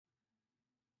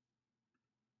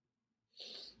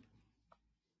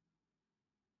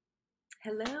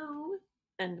Hello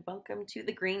and welcome to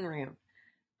the green room.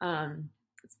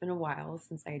 It's been a while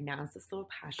since I announced this little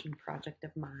passion project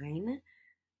of mine,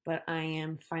 but I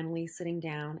am finally sitting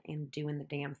down and doing the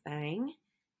damn thing,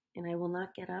 and I will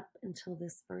not get up until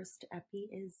this first epi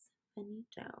is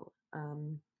finito. I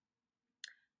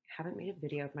haven't made a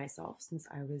video of myself since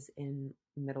I was in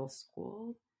middle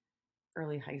school,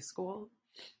 early high school,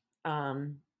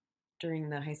 um, during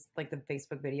the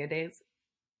Facebook video days.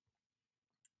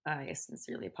 I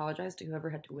sincerely apologize to whoever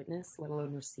had to witness, let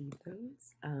alone receive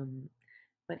those.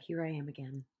 But here I am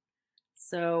again.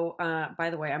 So, by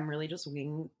the way, I'm really just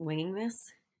winging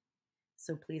this.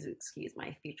 So please excuse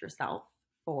my future self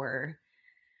for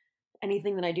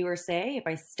anything that I do or say. If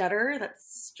I stutter,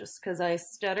 that's just because I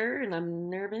stutter and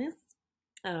I'm nervous.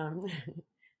 Um,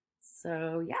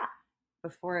 so, yeah,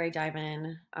 before I dive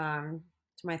in to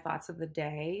my thoughts of the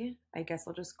day, I guess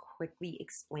I'll just quickly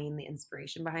explain the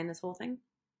inspiration behind this whole thing.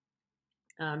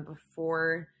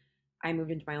 Before I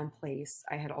moved into my own place,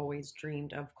 I had always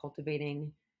dreamed of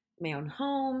cultivating my own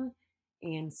home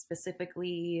and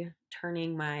specifically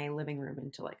turning my living room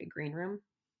into like a green room,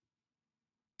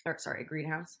 or sorry, a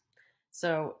greenhouse.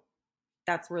 So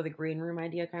that's where the green room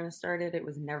idea kind of started. It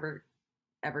was never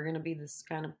ever going to be this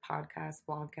kind of podcast,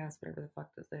 vlogcast, whatever the fuck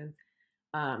this is.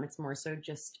 It's more so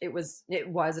just it was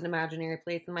an imaginary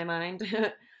place in my mind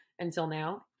until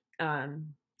now.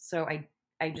 So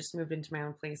I just moved into my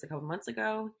own place a couple months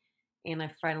ago, and I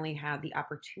finally had the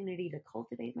opportunity to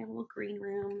cultivate my little green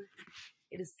room.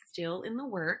 It is still in the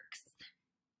works,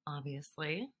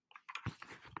 obviously.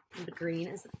 The green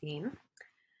is the theme.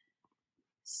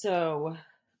 So,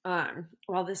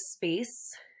 while this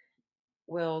space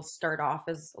will start off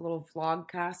as a little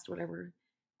vlogcast, whatever,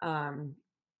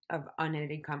 of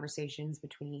unedited conversations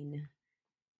between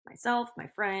myself, my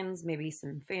friends, maybe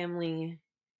some family.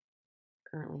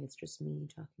 Currently, it's just me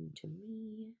talking to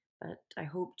me, but I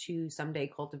hope to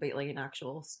someday cultivate like an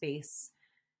actual space,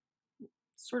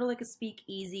 sort of like a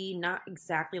speakeasy, not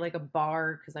exactly like a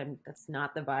bar because that's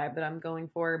not the vibe that I'm going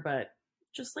for, but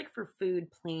just like for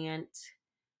food, plant,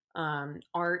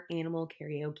 art, animal,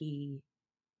 karaoke,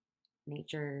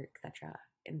 nature, etc.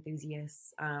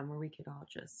 enthusiasts, where we could all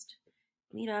just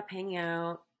meet up, hang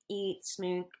out, eat,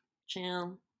 smoke,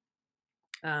 chill,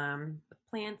 with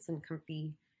plants and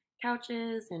comfy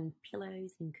couches and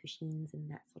pillows and cushions and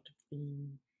that sort of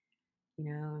thing. You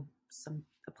know,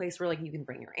 a place where like you can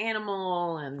bring your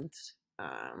animal and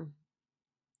um,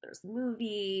 there's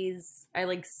movies. I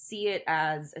like see it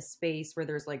as a space where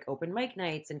there's like open mic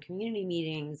nights and community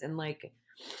meetings and like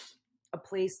a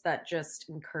place that just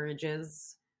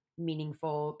encourages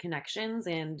meaningful connections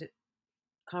and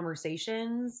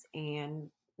conversations and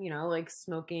like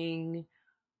smoking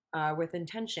with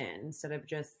intention instead of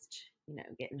just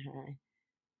getting high.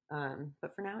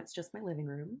 But for now, it's just my living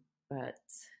room. But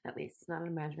at least it's not an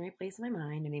imaginary place in my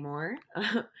mind anymore.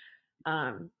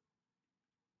 um,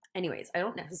 Anyways, I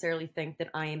don't necessarily think that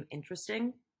I am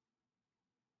interesting.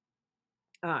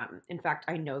 In fact,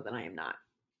 I know that I am not,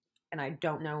 and I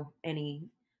don't know any.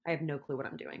 I have no clue what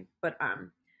I'm doing. But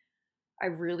I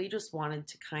really just wanted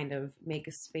to kind of make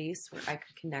a space where I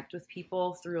could connect with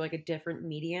people through like a different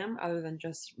medium other than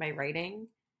just my writing.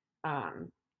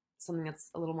 Um, Something that's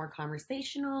a little more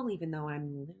conversational, even though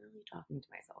I'm literally talking to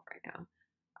myself right now.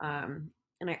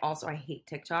 And I hate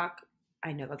TikTok.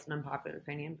 I know that's an unpopular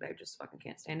opinion, but I just fucking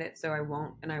can't stand it. So I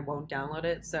won't download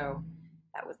it. So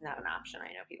that was not an option.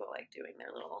 I know people like doing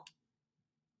their little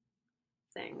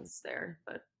things there,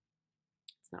 but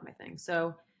it's not my thing.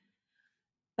 So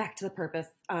back to the purpose.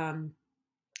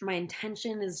 My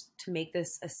intention is to make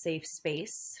this a safe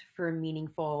space for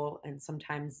meaningful and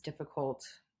sometimes difficult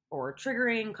or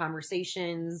triggering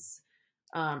conversations,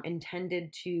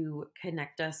 intended to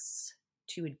connect us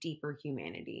to a deeper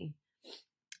humanity.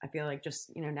 I feel like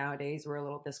just, nowadays we're a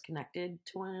little disconnected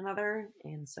to one another.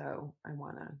 And so I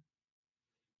want to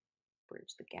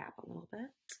bridge the gap a little bit,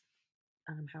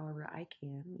 however I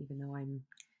can, even though I'm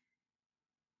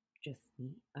just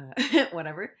me,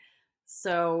 whatever.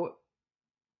 So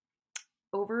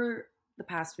over the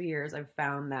past few years, I've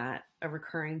found that a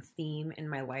recurring theme in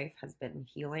my life has been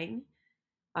healing.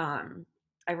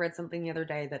 I read something the other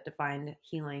day that defined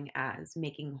healing as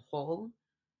making whole,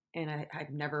 and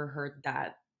I've never heard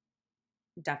that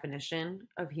definition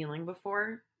of healing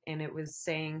before. And it was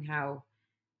saying how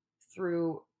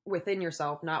through within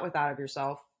yourself, not without of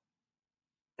yourself,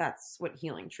 that's what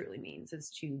healing truly means,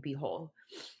 is to be whole.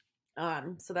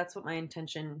 So that's what my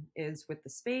intention is with the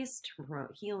space, to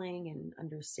promote healing and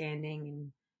understanding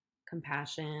and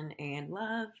compassion and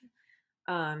love.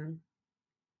 Um,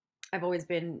 I've always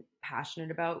been passionate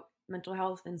about mental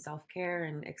health and self-care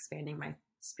and expanding my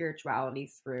spirituality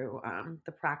through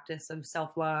the practice of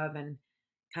self-love and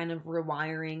kind of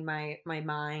rewiring my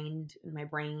mind and my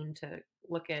brain to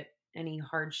look at any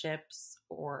hardships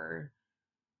or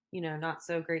not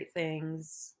so great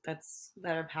things that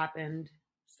have happened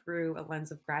through a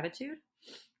lens of gratitude.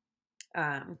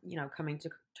 Coming to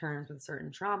terms with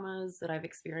certain traumas that I've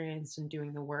experienced and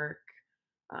doing the work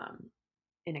um,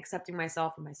 in accepting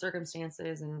myself and my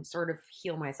circumstances and sort of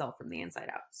heal myself from the inside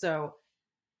out. So,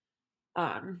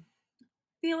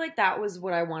 feel like that was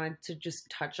what I wanted to just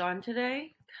touch on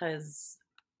today because,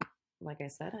 like I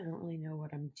said, I don't really know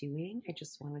what I'm doing. I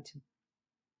just wanted to,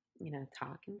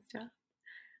 talk and stuff.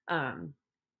 Um,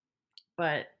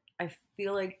 but I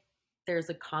feel like there's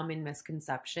a common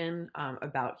misconception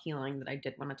about healing that I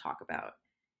did want to talk about.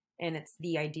 And it's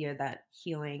the idea that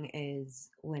healing is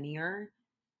linear,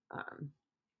 um,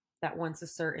 that once a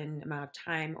certain amount of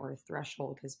time or a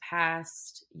threshold has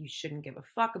passed, you shouldn't give a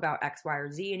fuck about X, Y,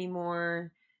 or Z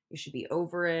anymore. You should be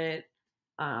over it.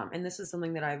 And this is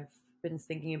something that I've been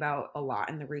thinking about a lot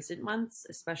in the recent months,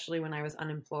 especially when I was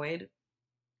unemployed.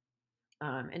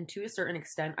 And to a certain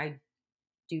extent, I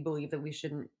do believe that we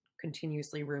shouldn't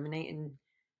continuously ruminate in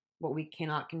what we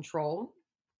cannot control,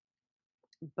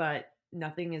 but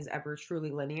nothing is ever truly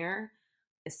linear,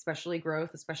 especially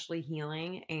growth, especially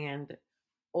healing, and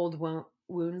old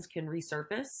wounds can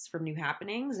resurface from new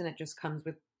happenings, and it just comes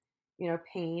with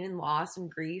pain and loss and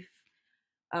grief,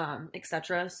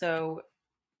 etc. So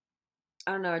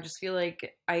I don't know. I just feel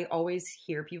like I always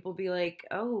hear people be like,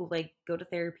 "Oh, like go to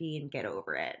therapy and get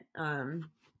over it."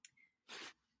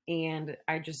 And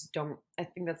I just don't. I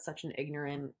think that's such an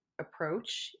ignorant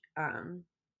approach.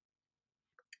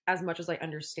 As much as I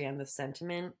understand the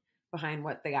sentiment behind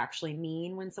what they actually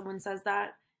mean when someone says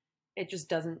that, it just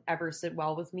doesn't ever sit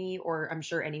well with me, or I'm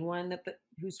sure anyone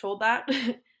who's told that,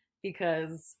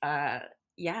 because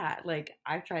yeah, like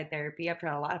I've tried therapy, I've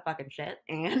tried a lot of fucking shit,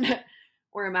 and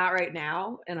where I'm at right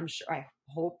now, and I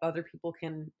hope other people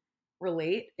can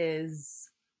relate, is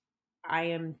I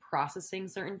am processing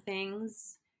certain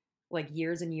things, like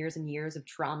years and years and years of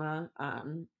trauma.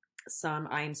 Some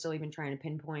I am still even trying to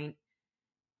pinpoint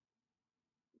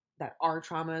that are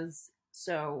traumas.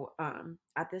 So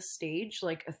at this stage,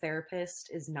 like a therapist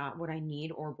is not what I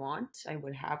need or want. I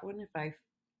would have one if I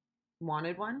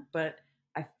wanted one, but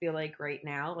I feel like right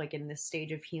now, like in this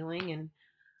stage of healing,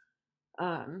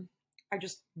 and I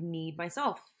just need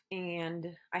myself.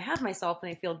 And I have myself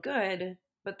and I feel good,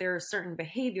 but there are certain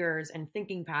behaviors and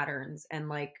thinking patterns and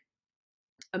like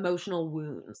emotional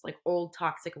wounds, like old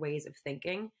toxic ways of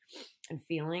thinking and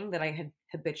feeling that I had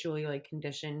habitually like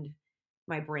conditioned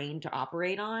my brain to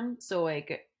operate on. So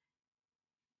like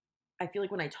I feel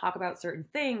like when I talk about certain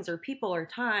things or people or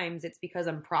times, it's because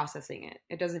I'm processing it.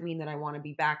 It doesn't mean that I want to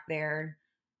be back there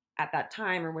at that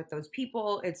time or with those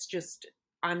people. It's just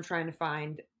I'm trying to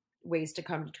find ways to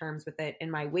come to terms with it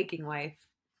in my waking life,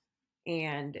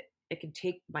 and it can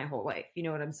take my whole life. You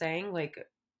know what I'm saying? Like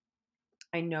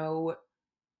I know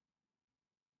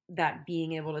that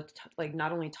being able to like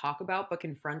not only talk about but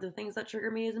confront the things that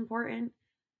trigger me is important,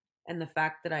 and the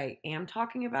fact that I am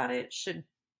talking about it should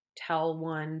tell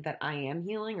one that I am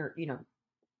healing, or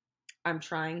I'm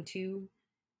trying to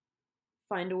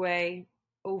find a way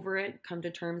over it, come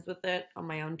to terms with it on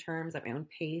my own terms, at my own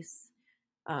pace,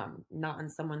 not on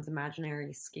someone's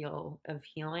imaginary scale of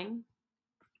healing.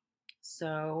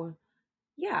 So,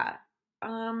 yeah.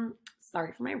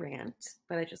 Sorry for my rant,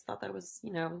 but I just thought that was,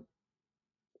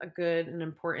 a good and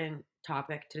important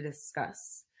topic to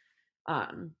discuss.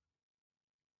 Um,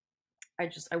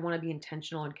 I want to be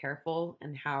intentional and careful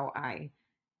in how I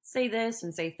say this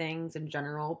and say things in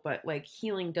general, but like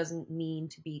healing doesn't mean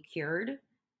to be cured.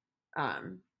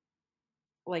 Um,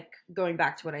 like going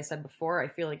back to what I said before, I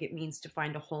feel like it means to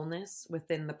find a wholeness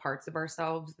within the parts of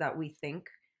ourselves that we think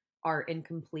are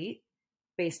incomplete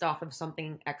based off of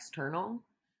something external.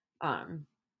 Um,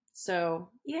 so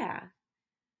yeah,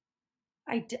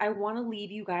 I want to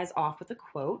leave you guys off with a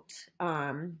quote.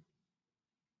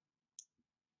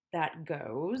 That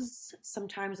goes,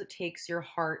 sometimes it takes your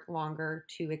heart longer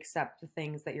to accept the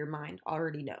things that your mind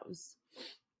already knows.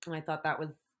 And I thought that was,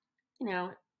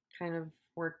 kind of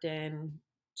worked in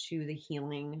to the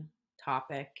healing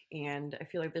topic. And I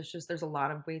feel like there's a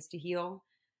lot of ways to heal,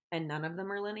 and none of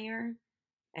them are linear.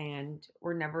 And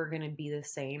we're never going to be the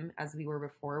same as we were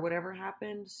before whatever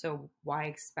happened. So why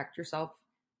expect yourself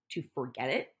to forget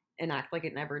it and act like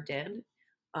it never did?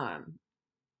 Um,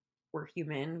 we're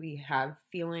human. We have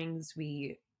feelings.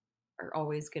 We are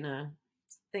always gonna,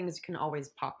 things can always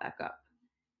pop back up,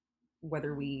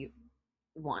 whether we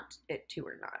want it to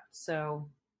or not. So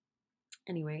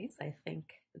Anyways, I think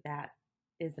that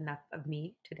is enough of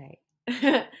me today.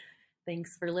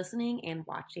 Thanks for listening and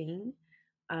watching.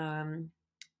 Um,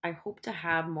 I hope to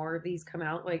have more of these come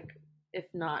out, like, if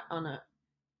not on a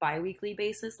bi-weekly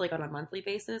basis, like on a monthly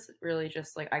basis. Really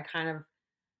just like I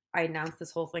announced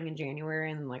this whole thing in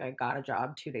January and like I got a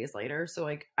job 2 days later. So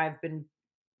like I've been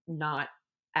not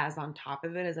as on top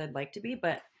of it as I'd like to be,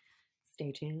 but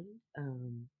stay tuned.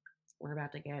 We're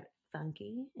about to get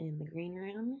funky in the green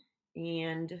room.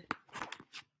 And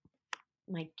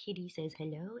my kitty says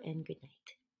hello and good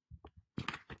night.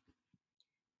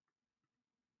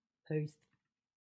 Peace.